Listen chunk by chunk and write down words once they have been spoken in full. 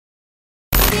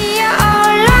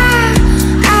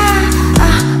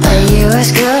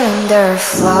the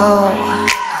flow.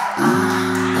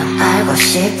 넌 알고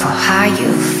싶어 how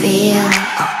you feel.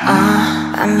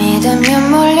 안 믿으면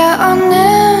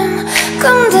몰려오는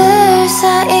꿈들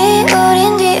사이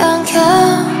우린 뒤엉켜.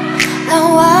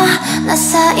 너와 나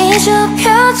사이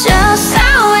좁혀져.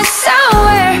 Sour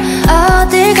sour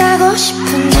어딜 가고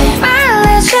싶은지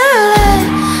말해줄래.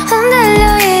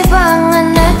 흔들려 이 방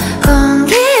안에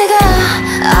공기가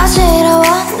어지러워.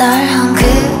 널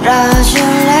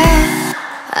헝클어줄래.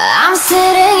 I'm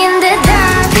sitting in the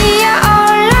dark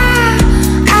피어올라.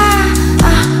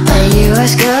 But you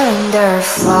was good in the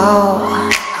flow.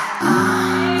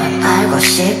 넌 알고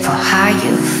싶어 how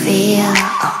you feel.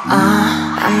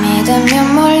 안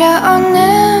믿으면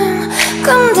몰려오는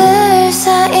꿈들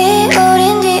사이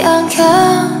우린 뒤엉켜.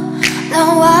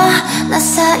 너와 나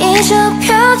사이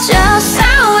좁혀져.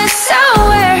 Sour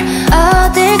sour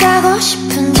어딜 가고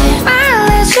싶은지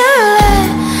말해줄래.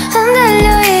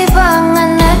 흔들려 이 방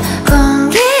안에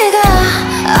공기가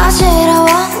어지러워.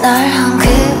 널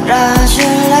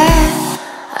헝클어줄래.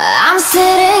 I'm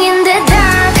sitting in the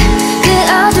dark 그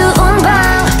어두운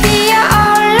방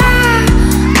피어올라.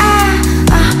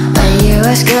 But you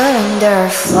was good in the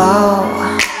flow.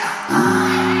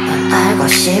 넌 알고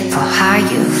싶어 how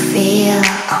you feel.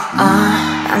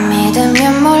 안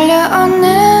믿으면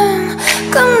몰려오는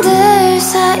꿈들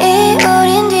사이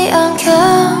우린 뒤엉켜.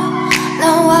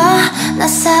 너와 나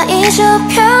사이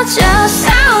좁혀져.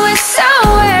 Sour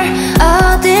sour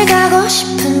어딜 가고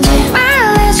싶은지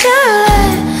말해줄래.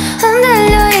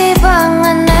 흔들려 이 방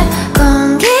안에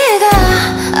공기가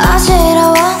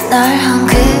어지러워. 널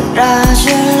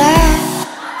헝클어줄래.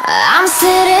 I'm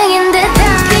sitting in the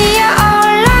dark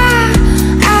피어올라.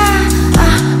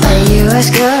 But you was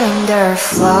good in the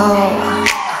flow.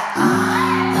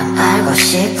 넌 알고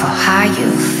싶어 how you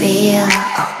feel.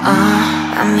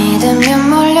 안 믿으면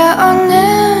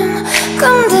몰려오는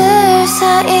꿈들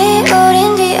사이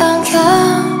우린 뒤엉켜.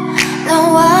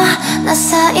 너와 나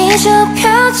사이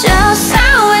좁혀져.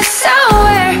 Sour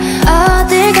sour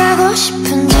어딜 가고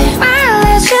싶은지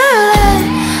말해줄래.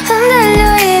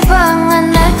 흔들려 이 방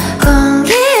안에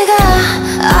공기가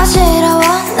어지러워.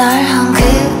 널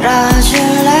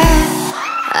헝클어줄래.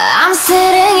 I'm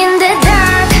sitting in the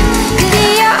dark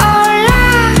피어올라.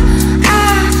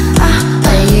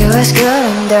 But you was good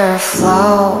in the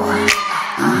flow.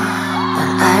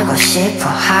 넌 알고 싶어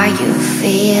how you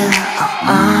feel.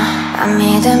 안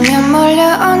믿으면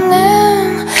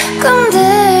몰려오는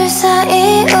꿈들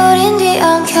사이 우린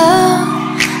뒤엉켜.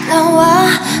 너와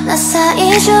나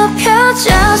사이 좁혀져.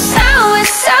 Sour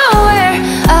sour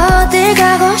어딜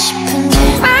가고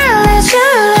싶은지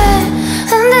말해줄래.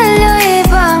 흔들려 이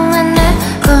방 안에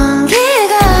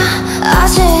공기가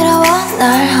어지러워. 널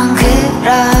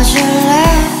헝클어줄래.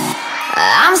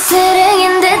 I'm sitting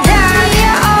in the dark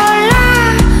피어올라.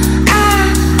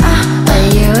 But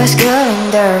you was good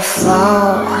in the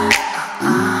flow.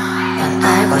 넌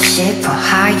알고 싶어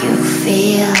how you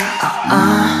feel.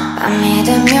 안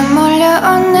믿으면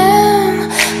몰려오는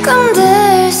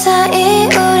꿈들 사이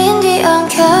우린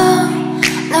뒤엉켜.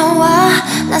 너와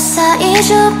나 사이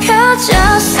좁혀져.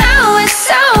 Sour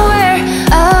sour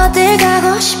어딜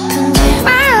가고 싶은지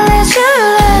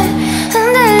말해줄래.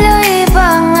 흔들려 이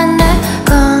방 안에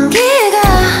공기가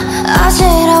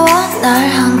어지러워. 널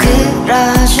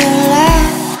헝클어줄래.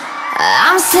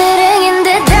 I'm sitting in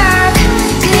the dark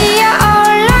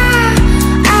피어올라.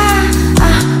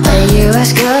 But you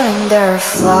was good in the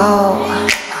flow.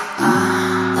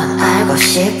 넌 알고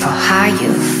싶어 how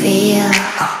you feel.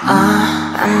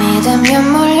 안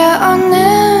믿으면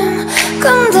몰려오는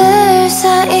꿈들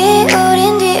사이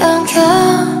우린 뒤엉켜.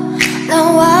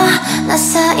 너와 나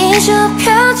사이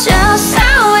좁혀져.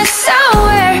 Sour